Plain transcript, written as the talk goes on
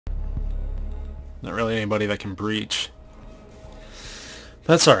Not really anybody that can breach.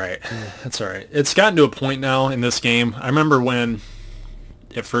 That's alright. That's alright. It's gotten to a point now in this game. I remember when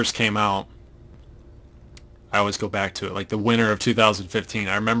it first came out. I always go back to it. Like the winter of 2015.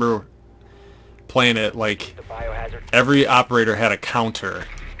 I remember playing it like every operator had a counter.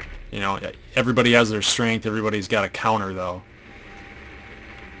 You know, everybody has their strength. Everybody's got a counter though.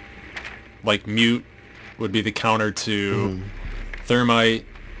 Like mute would be the counter to thermite.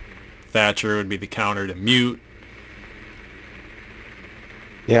 Thatcher would be the counter to mute.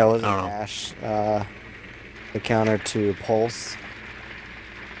 Yeah, it was Ash, the counter to Pulse.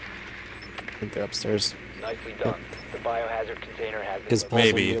 I think they're upstairs. Nicely done. The biohazard container has Because Pulse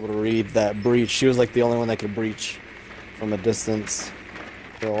would be able to read that breach. She was like the only one that could breach from a distance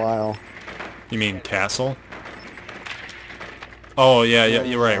for a while. You mean Castle? Oh yeah, yeah,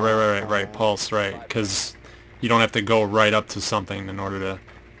 you're right. Pulse, right? Because you don't have to go right up to something in order to,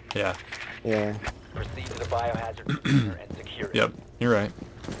 yeah. Yeah. Proceed to the biohazard container and secure it. Yep, you're right.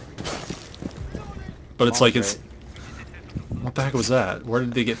 But it's like it's. What the heck was that? Where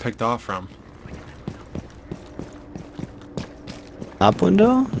did they get picked off from? Up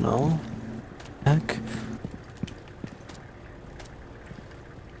window? No. Heck.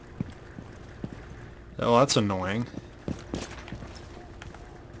 Oh, that's annoying.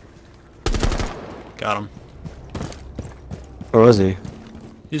 Got him. Where was he?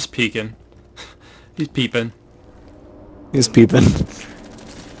 He's peeking. He's peeping. He's peeping.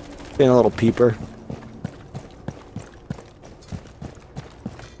 Being a little peeper.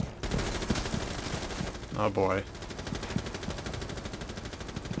 Oh boy.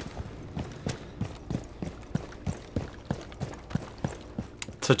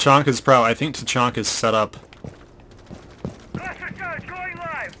 Tachanka's I think Tachanka's set up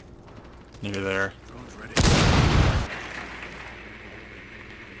near there.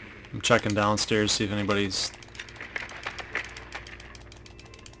 I'm checking downstairs, see if anybody's...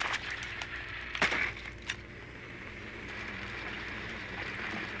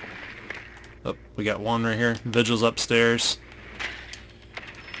 Oh, we got one right here. Vigil's upstairs.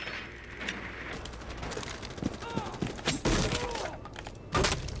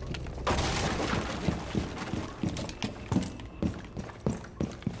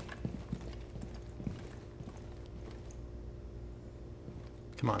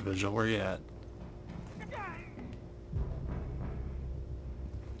 Come on, Vigil, where you at?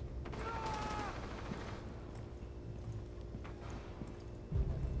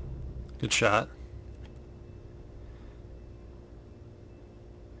 Good shot.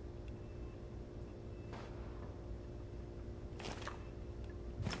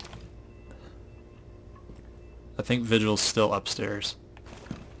 I think Vigil's still upstairs.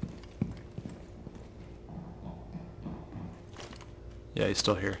 Yeah, he's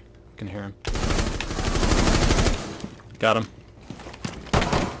still here. I can hear him. Got him.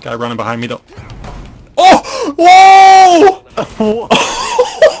 Guy running behind me though. Oh! Whoa!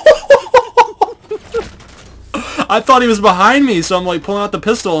 I thought he was behind me, so I'm like pulling out the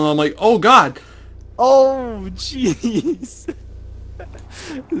pistol and I'm like, oh god. Oh, jeez.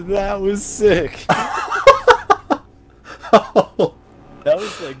 That was sick. That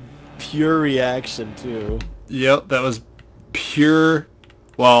was like pure reaction too. Yep, that was pure,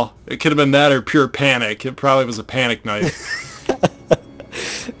 well, it could have been that or pure panic. It probably was a panic knife.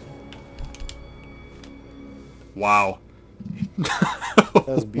 Wow. That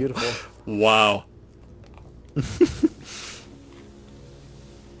was beautiful. Wow.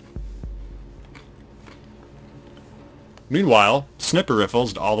 Meanwhile,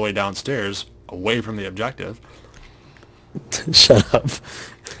 Snipperriffle's all the way downstairs, away from the objective. Shut up.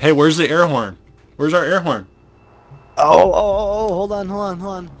 Hey, where's the air horn? Where's our air horn? Oh, hold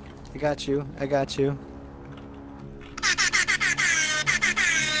on. I got you.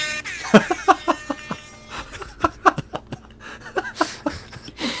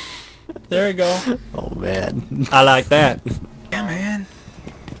 There we go. Oh, man. I like that. Yeah, man.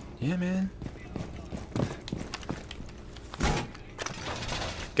 Yeah, man.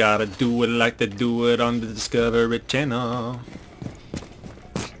 Gotta do it like they do it on the Discovery Channel.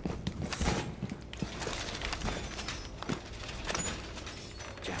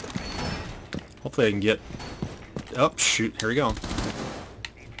 Hopefully I can get... Oh, shoot. Here we go. The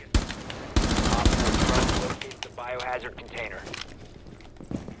biohazard container.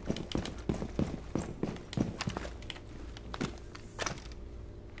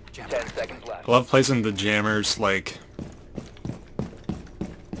 Ten seconds left. I love placing the jammers, like,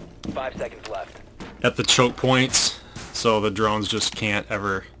 5 seconds left. at the choke points, so the drones just can't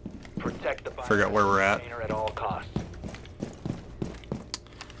ever Protect the figure out where we're at. container at all costs.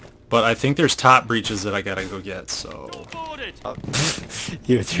 But I think there's top breaches that I gotta go get, so... Oh.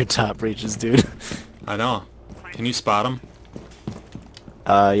 You with your top breaches, dude. I know. Can you spot them?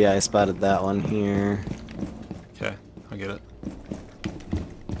 Yeah, I spotted that one here. Okay, I'll get it.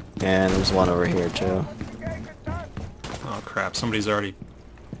 And there's one over here, too. Oh crap, somebody's already...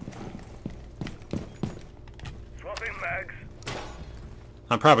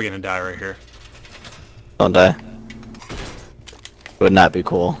 I'm probably gonna die right here. Don't die. Would not be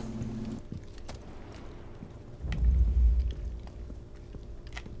cool.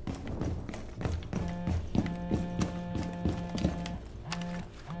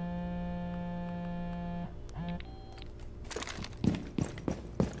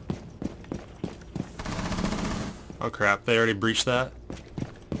 Oh crap, they already breached that?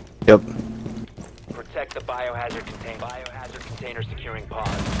 Yep. Protect the biohazard container. Biohazard container securing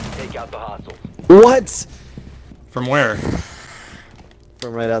pods. Take out the hostiles. What? From where?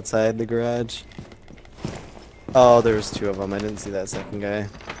 From right outside the garage. Oh, there's two of them. I didn't see that second guy.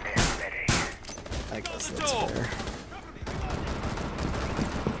 I guess that's fair.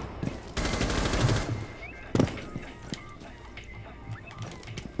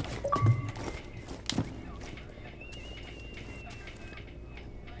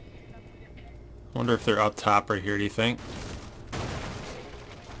 I wonder if they're up top right here, do you think?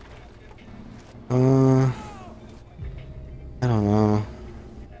 I don't know.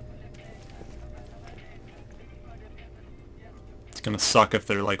 It's gonna suck if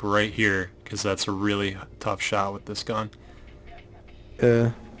they're like right here, because that's a really tough shot with this gun.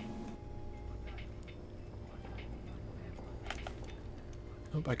 Yeah.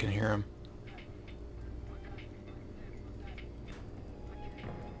 Hope I can hear him.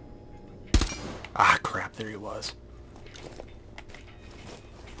 Ah, crap, there he was.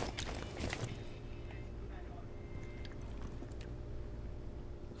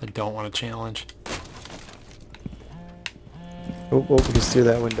 I don't want to challenge. Oh, just through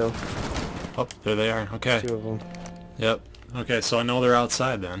that window. Oh, there they are. Okay. Two of them. Yep. Okay, so I know they're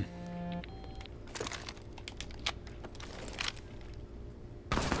outside then.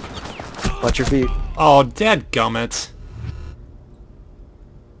 Watch your feet. Oh, dadgummit.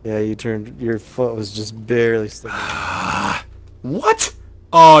 Yeah, you turned. Your foot was just barely sticking out. What?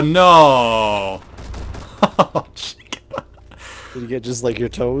 Oh, no. Oh, shit. Did you get just like your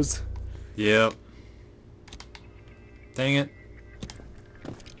toes? Yep. Dang it.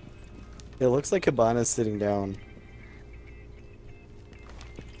 It looks like Cabana's sitting down.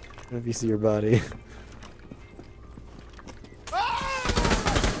 I don't know if you see your body.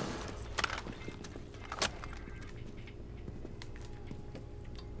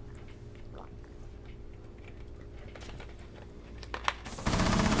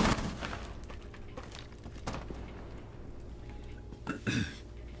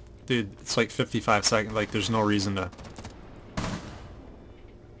 Dude, it's like 55 seconds. Like, there's no reason to...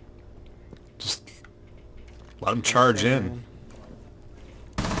 Just let him charge in.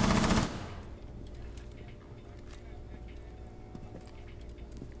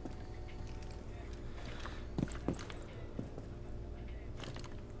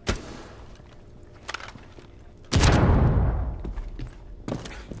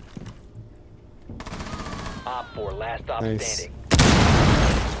 Op 4, last op Nice. standing.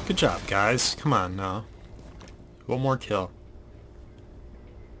 Good job, guys. Come on now. One more kill.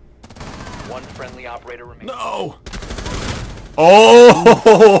 One friendly operator remaining. No!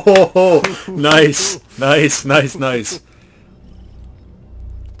 Oh! Nice. Nice, nice, nice.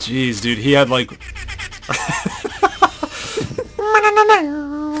 Jeez, dude, he had like...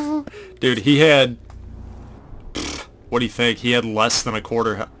 Dude, he had... What do you think? He had less than a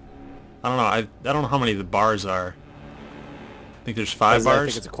quarter... I don't know. I don't know how many the bars are. I think there's 5 bars. I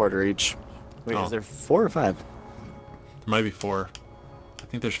think it's a quarter each. Wait, Oh. is there 4 or 5? There might be 4. I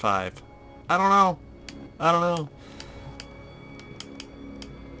think there's 5. I don't know. I don't know.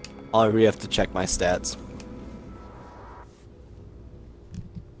 I'll really have to check my stats.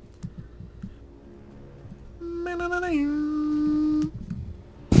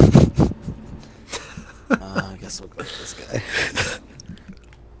 I guess we'll go with this guy.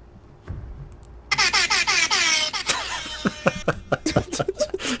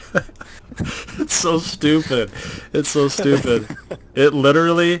 It's so stupid. It's so stupid. It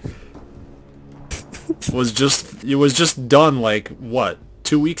literally was just done like what,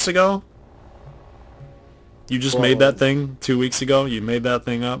 2 weeks ago? You just made that thing 2 weeks ago? You made that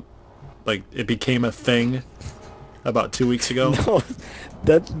thing up? Like it became a thing about 2 weeks ago? No,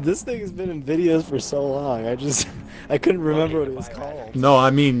 this thing has been in videos for so long. I couldn't remember what it was called. No, I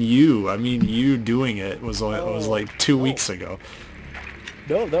mean you. I mean you doing it was like 2 weeks ago.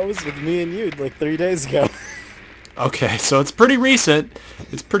 No, that was with me and you like 3 days ago. Okay, so it's pretty recent.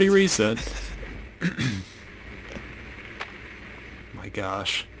 It's pretty recent. My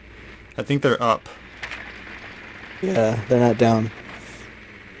gosh. I think they're up. Yeah, they're not down.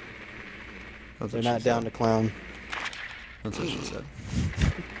 That's They're what she not down to said. clown. That's what she said.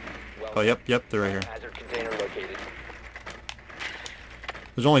 Oh, yep, they're right here. Hazard container located.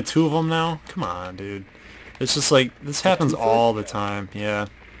 There's only 2 of them now? Come on, dude. It's just like, this happens all the time, yeah.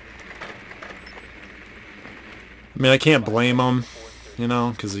 I mean, I can't blame them, you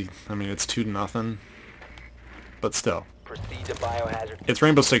know, because, I mean, it's 2-0. But still. Proceed to biohazard. It's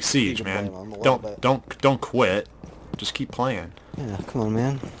Rainbow Six Siege, can man. blame 'em a little bit. Don't quit. Just keep playing. Yeah, come on,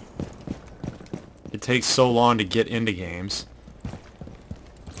 man. It takes so long to get into games.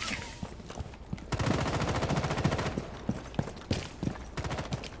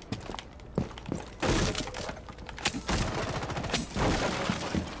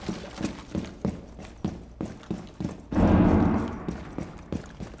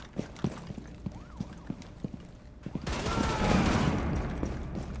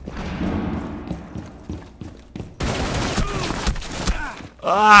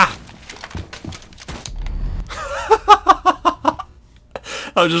 Ah!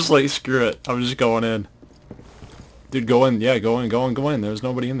 I was just like, screw it. I'm just going in. Dude, go in. Yeah, go in. There's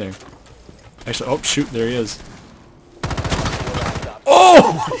nobody in there. Actually, oh, shoot, there he is.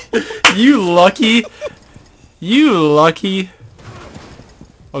 Oh! You lucky. You lucky.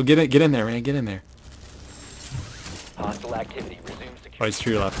 Oh, get in there, man. Get in there. Hostile activity. Resume Oh, security. he's to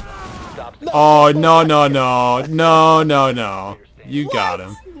your left. Stop. Oh, no. You got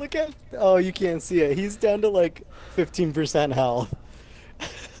him. Look at. Oh, you can't see it. He's down to like 15% health.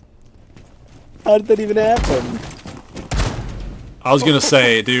 How did that even happen? I was gonna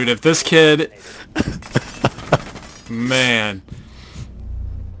say, dude, if this kid... Man.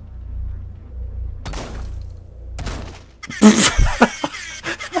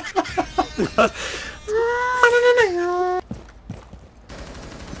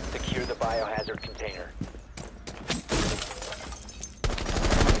 Secure the biohazard container.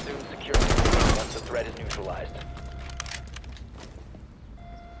 Resume security once the threat is neutralized.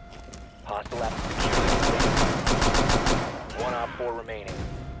 Hostile activity. One op 4 remaining.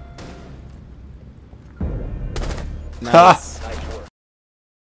 Nice.